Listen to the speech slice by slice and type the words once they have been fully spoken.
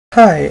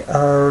Hi,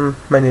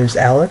 my name is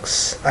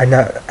Alex. I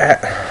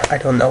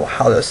don't know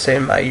how to say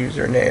my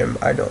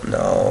username. I don't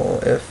know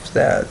if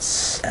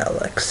that's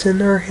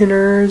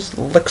Alexiner-Hinners,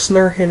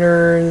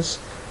 Lixner-Hinners.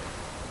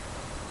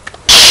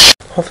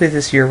 Hopefully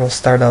this year will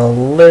start out a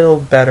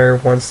little better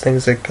once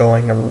things get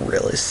going. I'm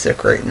really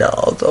sick right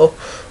now, though.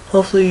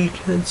 Hopefully you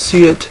can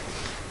see it.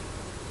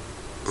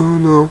 Oh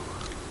no.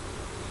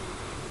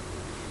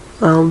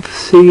 I don't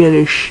see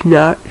any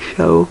snot,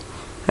 so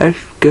that's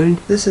good.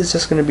 This is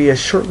just going to be a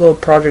short little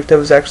project that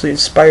was actually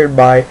inspired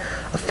by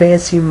a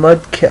fancy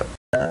mud kit.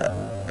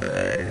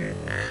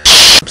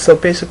 So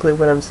basically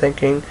what I'm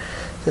thinking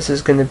this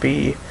is going to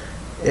be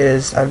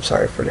is, I'm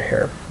sorry for the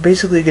hair,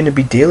 basically going to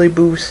be daily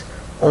boosts,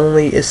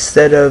 only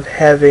instead of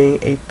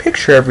having a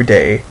picture every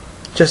day,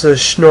 just a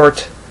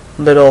short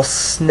little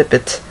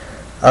snippet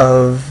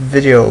of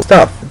video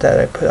stuff that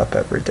I put up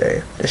every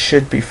day. This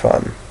should be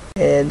fun.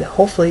 And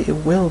hopefully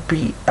it will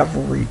be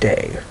every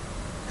day.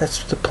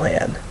 That's the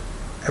plan.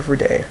 Every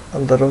day, a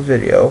little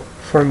video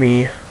for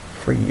me,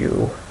 for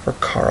you, for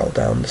Carl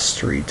down the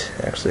street.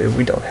 Actually,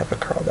 we don't have a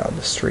Carl down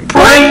the street.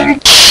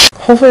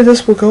 Hopefully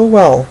this will go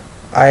well.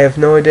 I have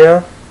no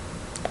idea.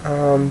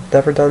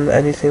 Never done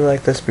anything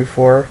like this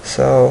before,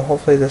 so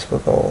hopefully this will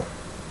go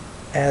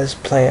as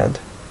planned.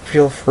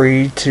 Feel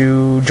free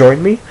to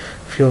join me.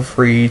 Feel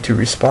free to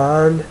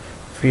respond.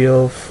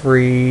 Feel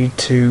free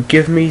to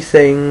give me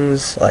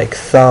things like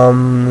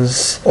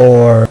thumbs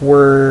or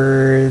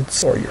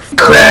words or your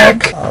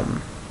crack.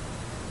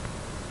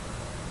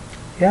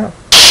 Yeah.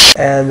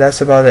 And that's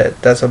about it.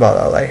 That's about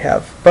all I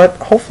have. But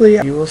hopefully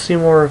you will see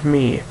more of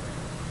me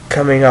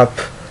coming up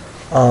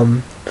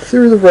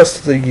through the rest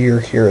of the year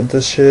here.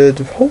 This should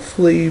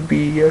hopefully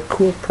be a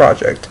cool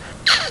project.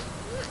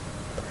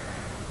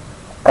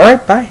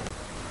 Alright, bye.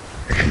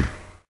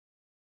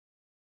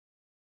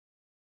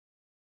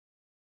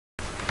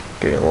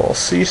 Getting a little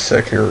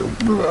seasick here.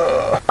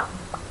 Ugh.